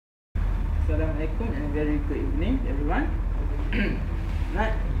Assalamualaikum and very good evening everyone.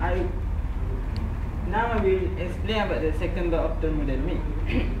 Now I will explain about the second law of thermodynamics.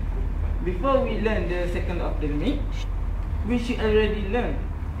 Before we learn the second law of thermodynamics, we should already learn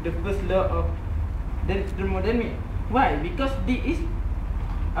the first law of the thermodynamics. Why? Because this is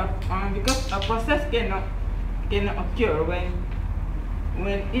because a process cannot occur when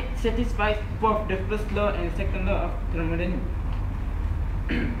it satisfies both the first law and second law of thermodynamics.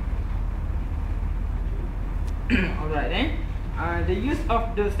 Alright then, the use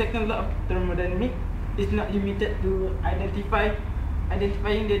of the second law of thermodynamics is not limited to identifying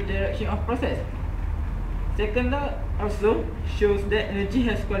the direction of process. Second law also shows that energy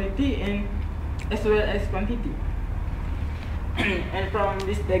has quality and as well as quantity. And from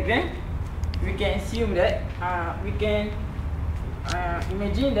this diagram, we can assume that we can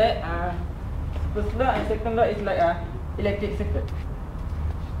imagine that first law and second law is like a electric circuit.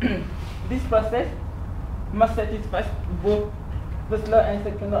 This process must satisfy both first law and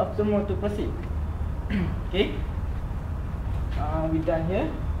second law of thermo to proceed. Okay, we done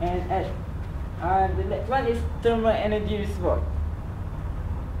here. And the next one is thermal energy reservoir.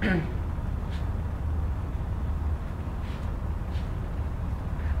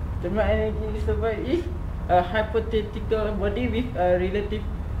 Thermal energy reservoir is a hypothetical body with a relatively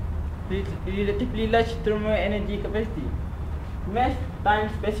large thermal energy capacity, mass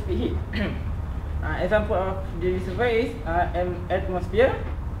times specific heat. Example of the reservoir is atmosphere,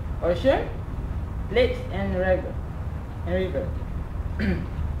 ocean, lakes and river. There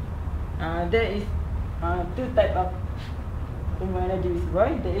is two types of thermal energy reservoir.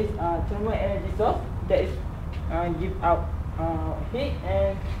 There is thermal energy source that is give out heat,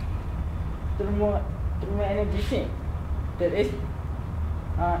 and thermal energy sink that is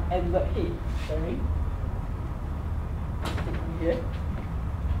absorb heat. Sorry, here.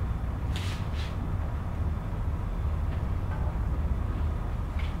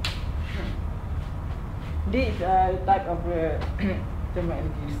 This is a type of thermal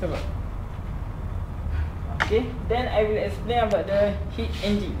energy reservoir. Okay, then I will explain about the heat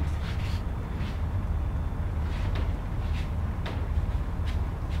engines.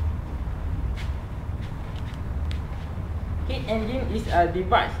 Heat engine is a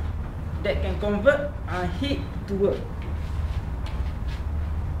device that can convert heat to work.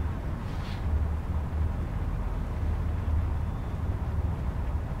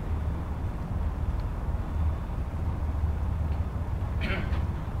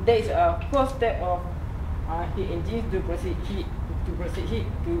 There is a first step of heat engines to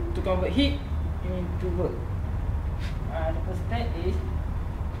convert heat into work. The first step is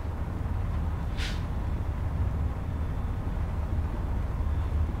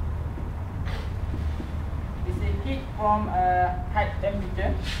heat from a high temperature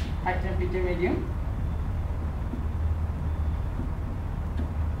medium.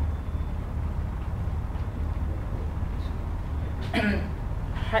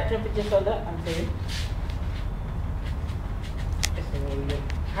 High temperature solder,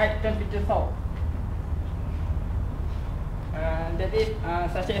 high temperature salt. That is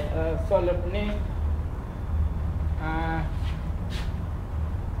such as solar furnace,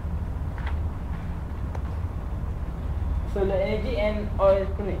 solar energy and oil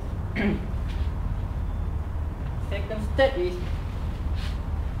furnace. Second step is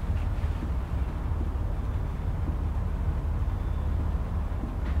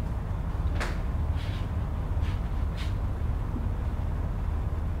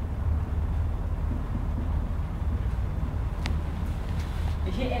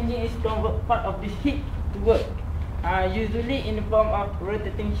the heat engine is convert part of this heat to work, usually in the form of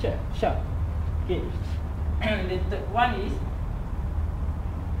rotating shaft. Okay. The third one is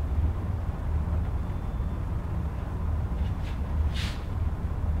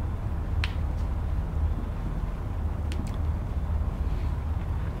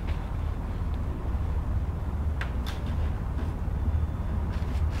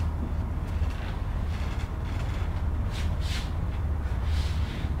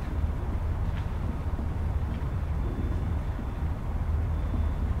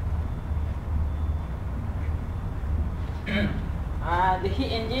the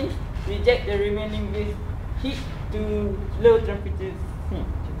heat engines reject the remaining waste heat to low temperatures,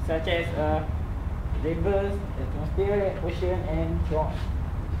 such as rivers, atmosphere, ocean, and so on.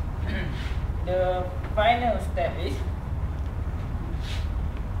 The final step is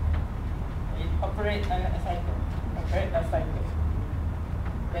operate a cycle.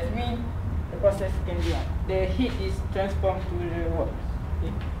 That means the process can be on. The heat is transformed to the work.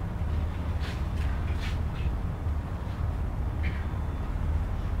 Okay.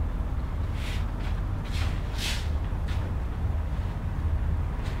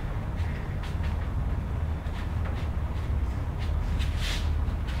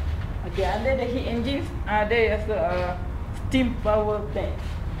 Okay, under the heat engines, there is a steam power plant.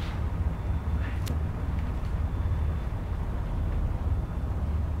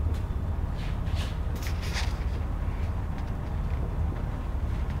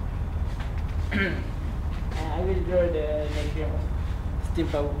 I will draw the diagram of steam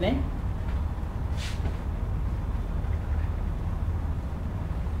power plant.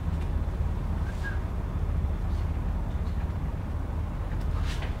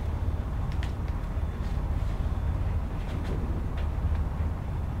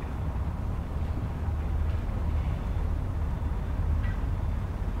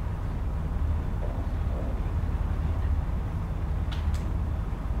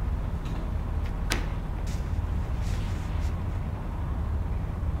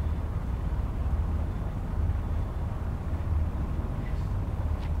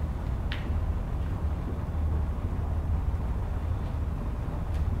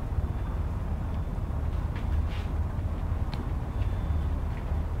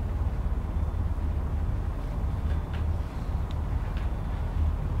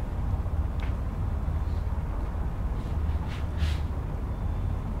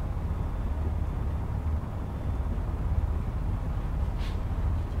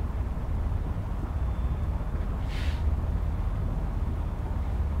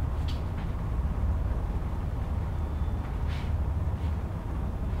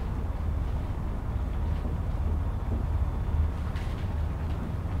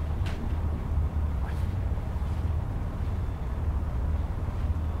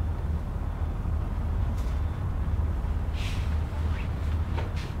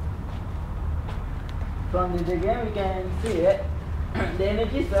 From the diagram, we can see that the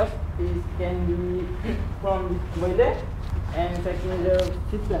energy source can be from the boiler and circular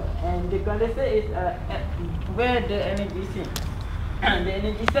system, and the condenser is at where the energy sink. The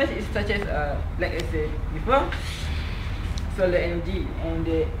energy source is such as like I said before, solar energy, and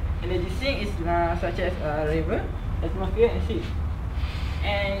the energy sink is such as river, atmosphere, and sea.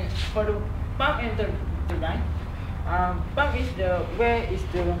 And for the pump and turbine, pump is the where is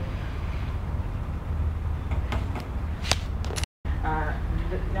the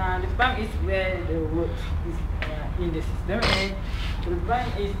the pump is where the work is in the system, and turbine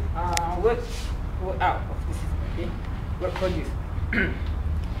is work out of the system. Okay, work produced.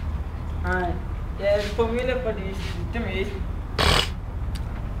 The formula for this system is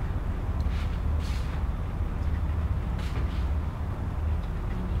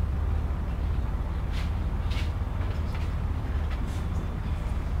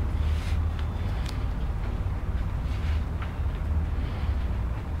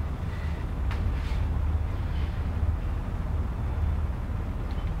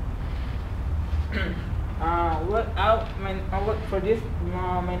work out work produced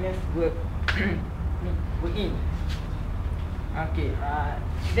minus work work in. Okay,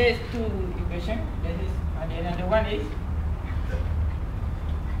 there's two equation. That is the another one is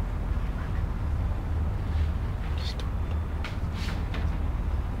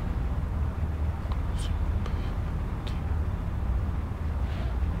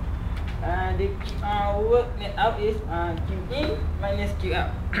the work net out is Q in minus Q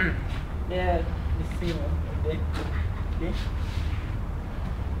out. The same. Okay.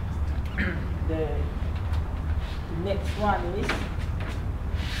 The next one is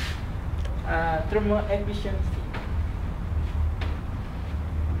thermal efficiency.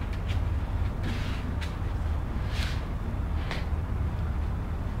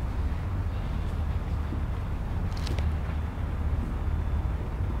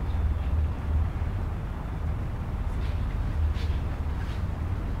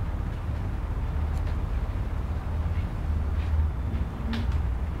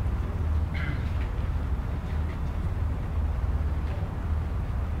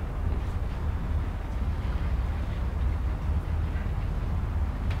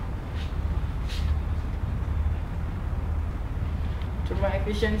 Thermal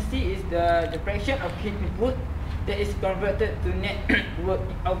efficiency is the fraction of heat input that is converted to net work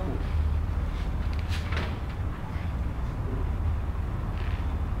output.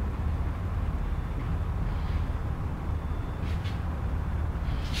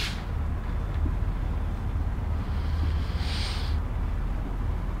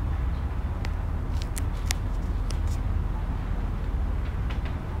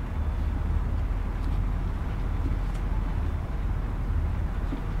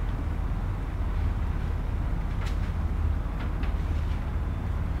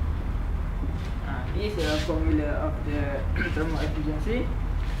 This is the formula of the thermal efficiency,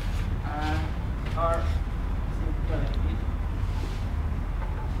 or simple like this.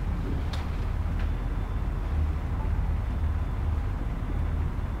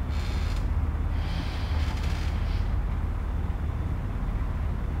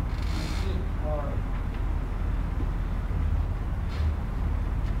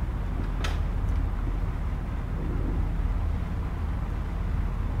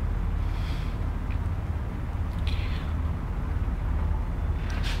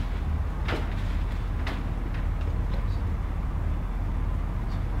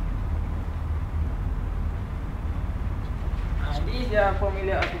 the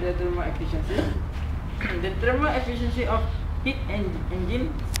formula of the thermal efficiency. The thermal efficiency of heat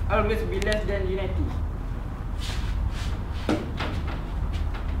engine always be less than unity.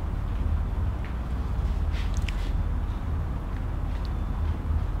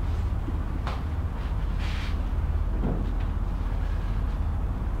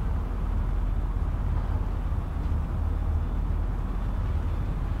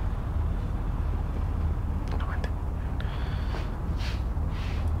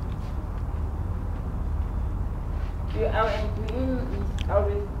 QL and QIN is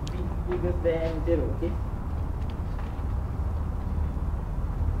always bigger than 0, okay?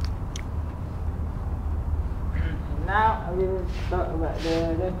 Now I will talk about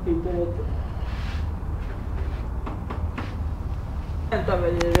the refrigerator. I'll talk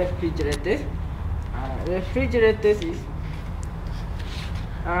about the refrigerators. Refrigerators is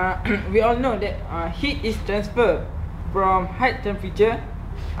we all know that heat is transferred from high temperature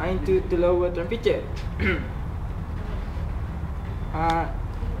into the lower temperature.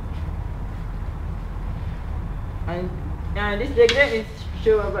 And this diagram is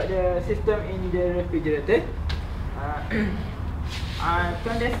show about the system in the refrigerator.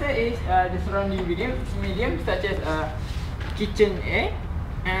 Condenser is the surrounding medium such as kitchen air,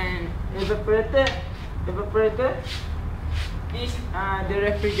 and evaporator is the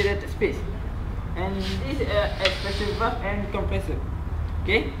refrigerated space, and this expressive valve and compressor.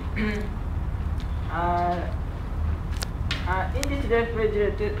 Okay. In this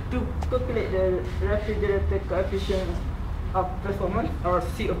refrigerator, to calculate the refrigerator coefficient of performance, or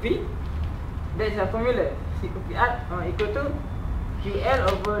COP, there is a formula. COP out equal to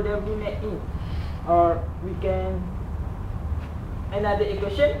QL over W net in, or we can another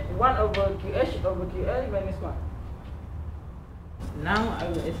equation 1 over QH over QL minus 1. Now I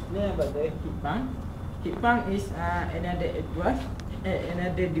will explain about the heat pump. Heat pump is another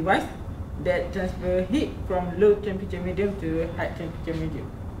device that transfer heat from low temperature medium to high temperature medium.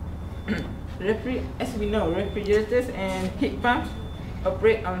 As we know, refrigerators and heat pumps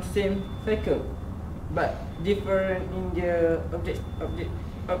operate on same cycle, but different in their objective.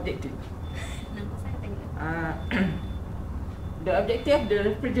 The objective of the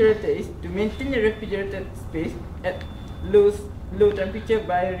refrigerator is to maintain the refrigerated space at low temperature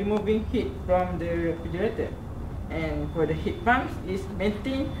by removing heat from the refrigerator, and for the heat pumps is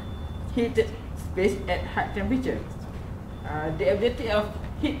maintain heated space at high temperature. The objective of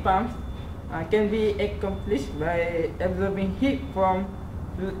heat pumps can be accomplished by absorbing heat from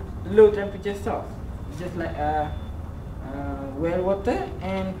low temperature source, just like well water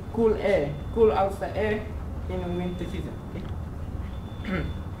and cool outside air in winter season. Okay?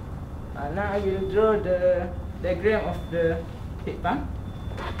 Now I will draw the diagram of the heat pump.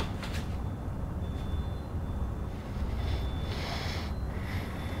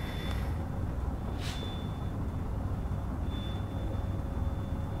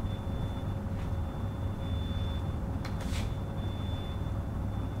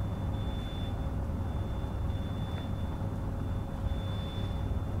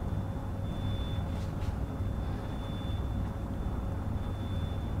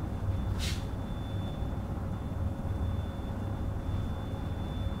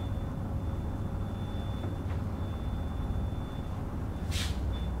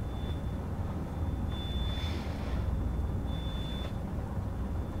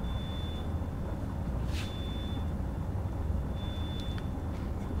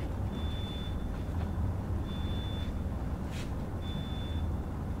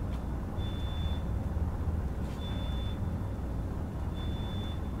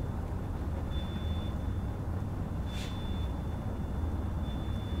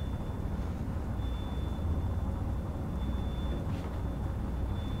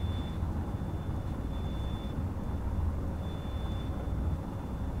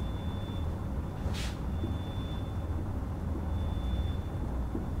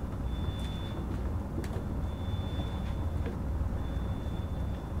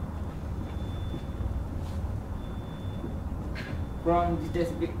 From this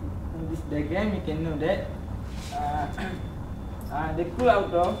diagram, you can know that the cool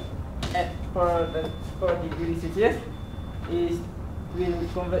outdoor at 4 degrees Celsius will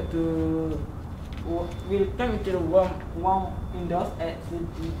come into the warm indoors at 20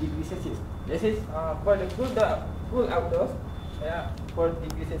 degrees Celsius. This is for the cool outdoors. 4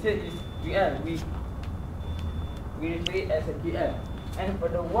 degrees Celsius is QL. We refer it as a QL, and for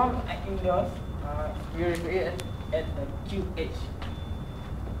the warm indoors, we refer it at a QH.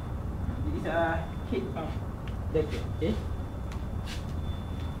 This is a heat pump diagram. Okay.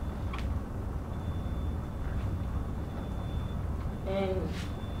 And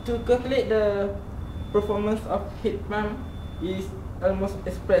to calculate the performance of heat pump is almost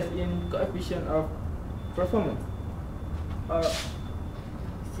expressed in coefficient of performance, or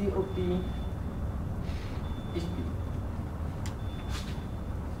COP HP.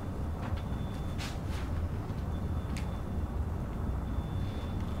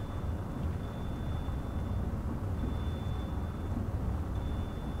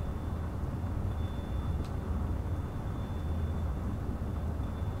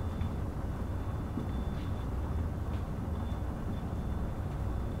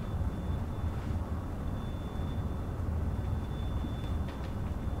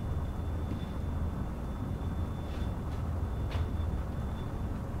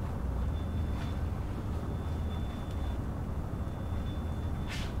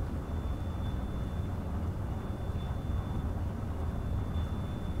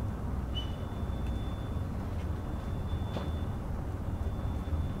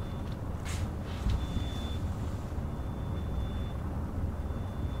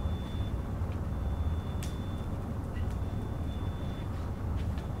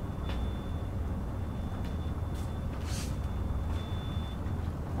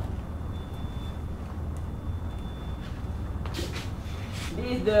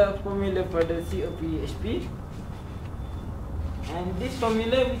 This is the formula for the COP-HP, and this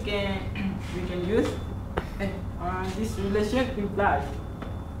formula we can use. This relation implies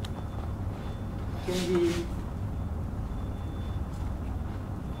can be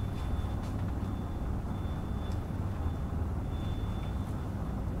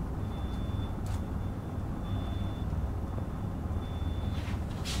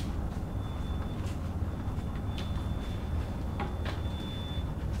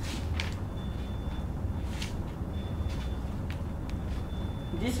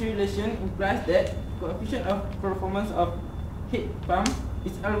this relation implies that coefficient of performance of heat pump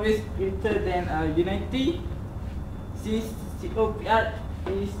is always greater than unity, since COPR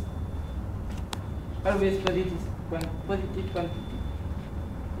is always positive quantity.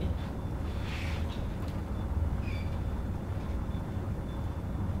 Okay.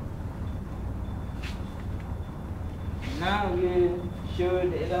 Now we'll show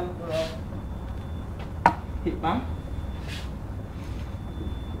the example of heat pump.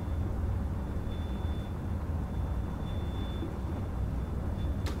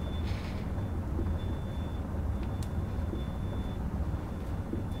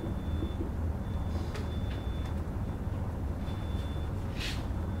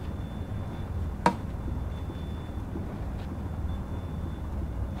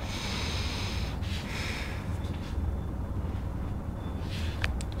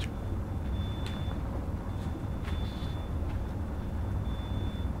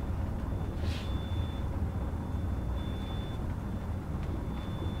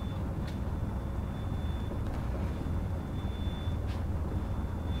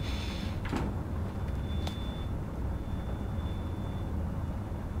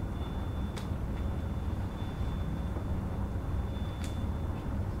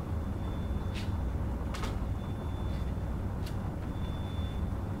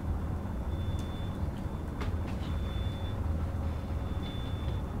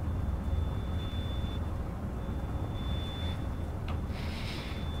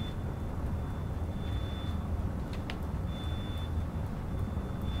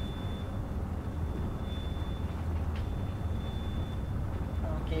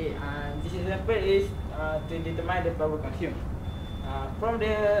 Okay, this example is to determine the power consumed. From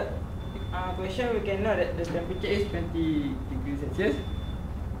the question, we can know that the temperature is 20 degrees Celsius,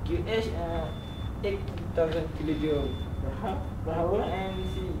 QH 8,000 kilojoule per hour, and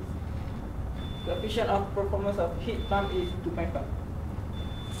the coefficient of performance of heat pump is 2.5.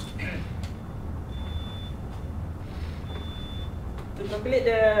 To calculate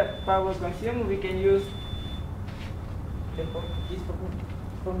the power consumed, we can use this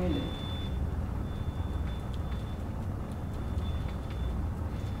formula.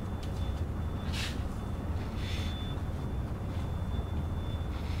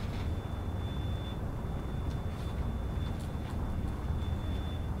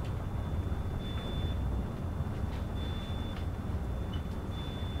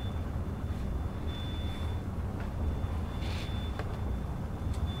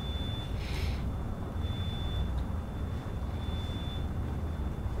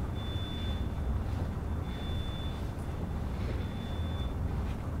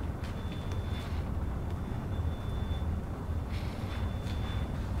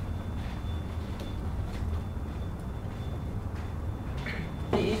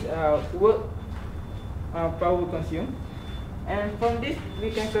 This is work power consumed, And from this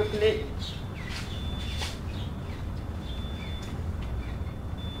we can calculate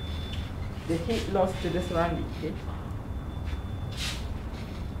the heat loss to the surrounding. Okay.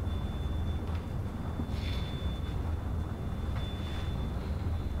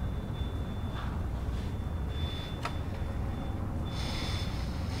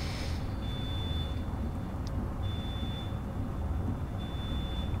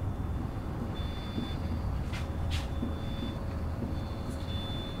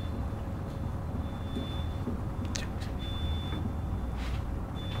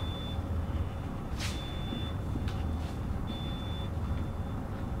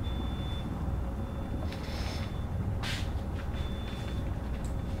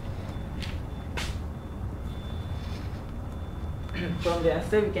 From the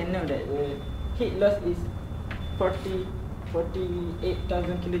answer, we can know that the heat loss is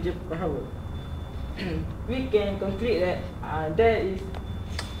 48,000 kJ per hour. We can conclude that there is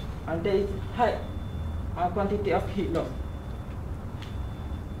high quantity of heat loss.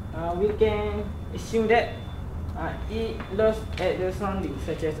 We can assume that heat loss at the surroundings,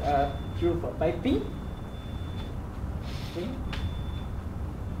 such as fuel for piping. Okay.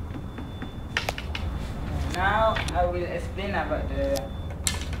 Now I will explain about the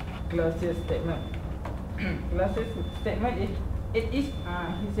Clausius statement. Clausius statement is he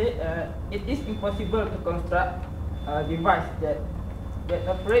said it is impossible to construct a device that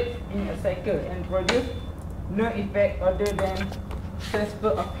operates in a cycle and produce no effect other than transfer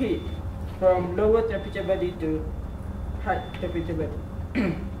of heat from lower temperature body to high temperature body.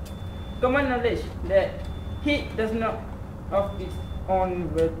 Common knowledge that heat does not of its own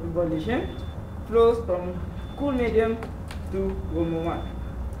volition flows from cool medium to warmer one.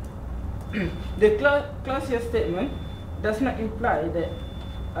 The Clausius statement does not imply that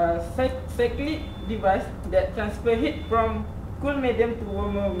a cyclic device that transfers heat from cool medium to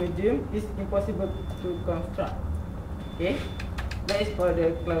warmer medium is impossible to construct. Okay, that is for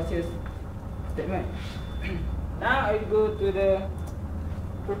the Clausius statement. Now I go to the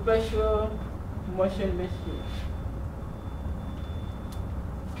perpetual motion machine.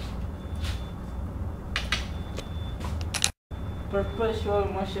 Perpetual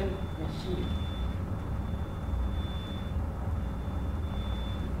motion machine.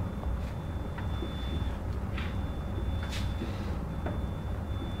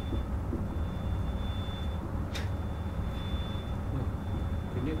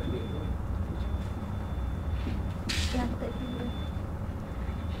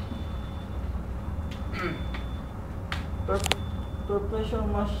 Perpetual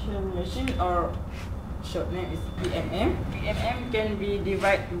motion machine, or short name is PMM. PMM can be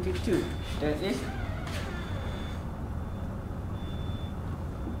divided into two. That is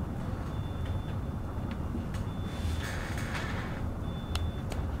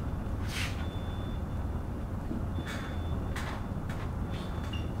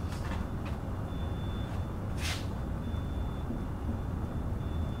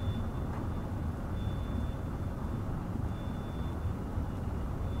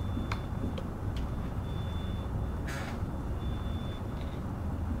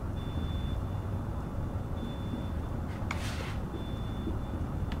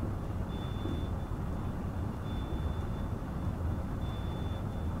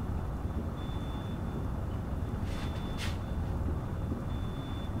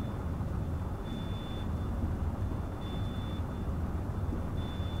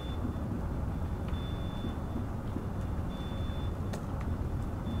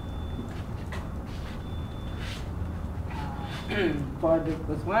for the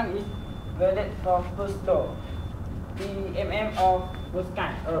first one is valid for first law, PMM of first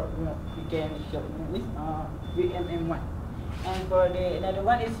kind, or we can short this PMM1. And for the another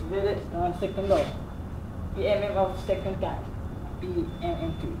one is valid second law, PMM of second kind,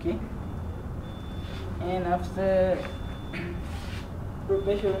 PMM2. Okay. And after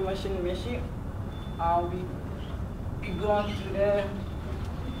perpetual motion machine, we go on to the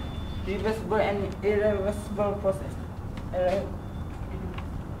reversible and irreversible process.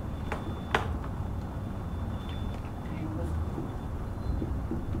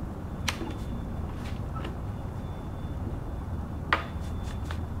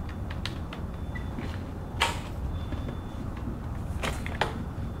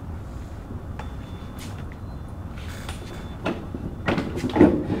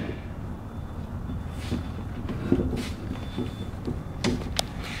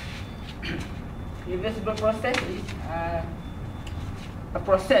 Reversible process is a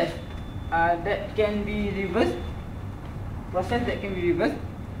process that can be reversed. Process that can be reversed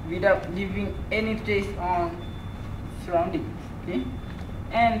without leaving any trace on surroundings. Okay,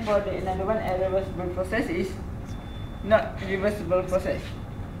 and for the another one, irreversible process is not reversible process.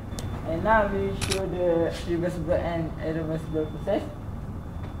 And now we show the reversible and irreversible process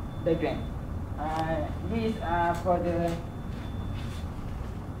diagram. These are for the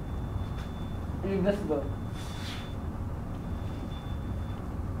reversible.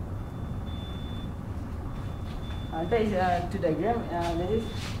 There is two diagrams. There is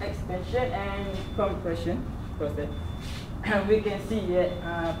expansion and compression process. We can see that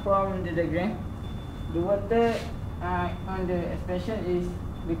from the diagram, the water on the expansion is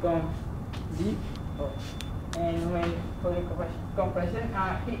become deep, and when for the compression,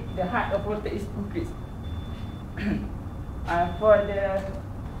 the height of water is increased. For the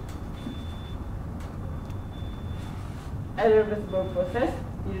irreversible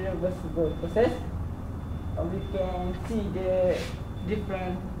process, we can see the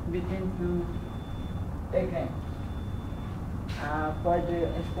difference between two diagrams. For the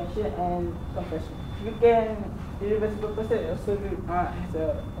expansion and compression, we can irreversible process also has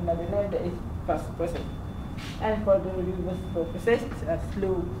another name, that is fast process, and for the reversible process, it's a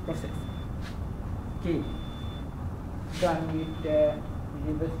slow process. Okay, done with the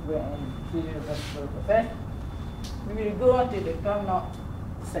reversible and irreversible process. We will go on to the Carnot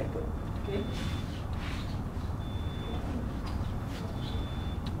cycle. Okay.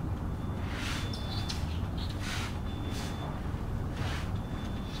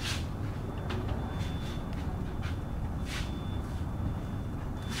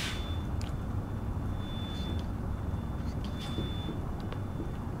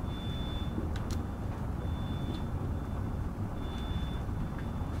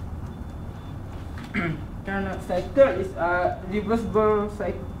 Carnot cycle is a reversible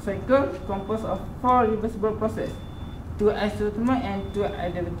cycle composed of 4 reversible processes, 2 isothermal and 2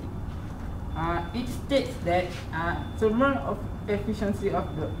 adiabatic. It states that thermal efficiency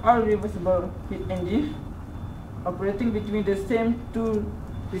of the all reversible heat engine operating between the same 2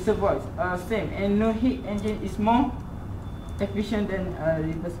 reservoirs are same, and no heat engine is more efficient than a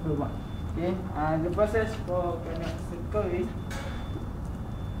reversible one. Okay, the process for Carnot cycle is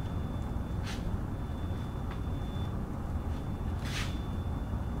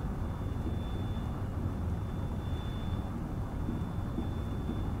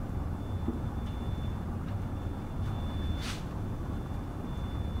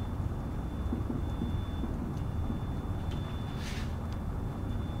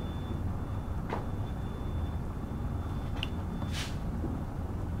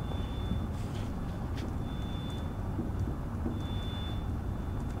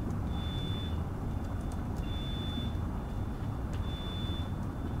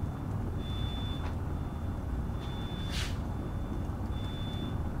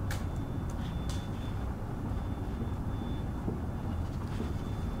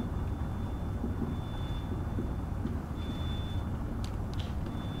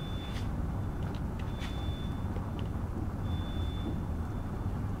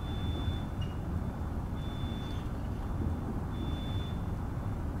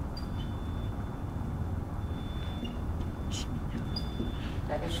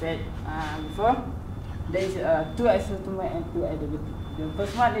like I said before, there is 2 isothermal and 2 adiabatic. The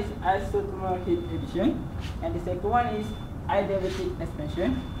first one is isothermal heat addition, and the second one is adiabatic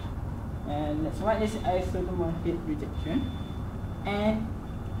expansion, and next one is isothermal heat rejection, and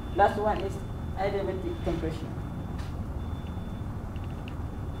last one is adiabatic compression.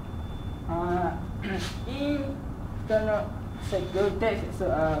 In Carnot cycle, there is also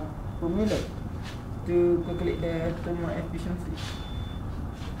a formula to calculate the thermal efficiency.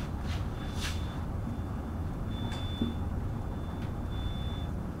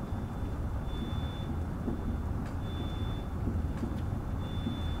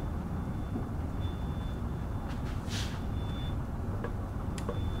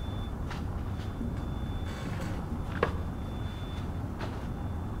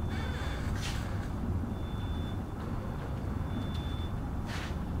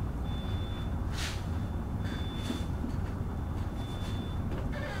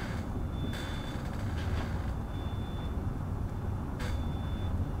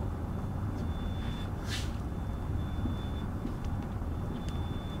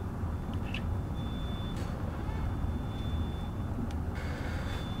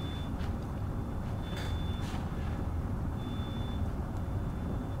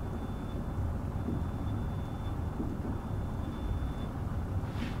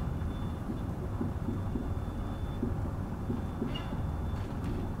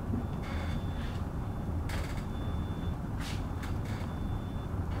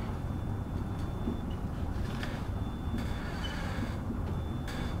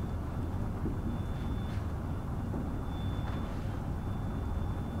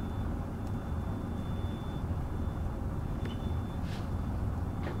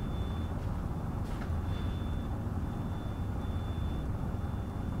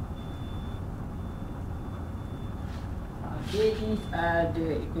 This is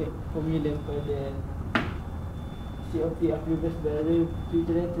the formula for the COP of reverse barrel,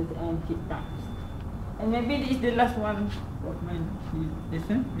 refrigerators and heat pumps. And maybe this is the last one of my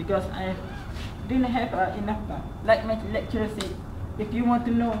lesson because I didn't have enough time. Like my lecturer said, if you want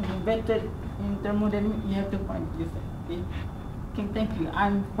to know better in thermodynamics, you have to find yourself. Okay, thank you.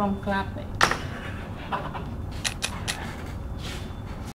 I'm from Clapton.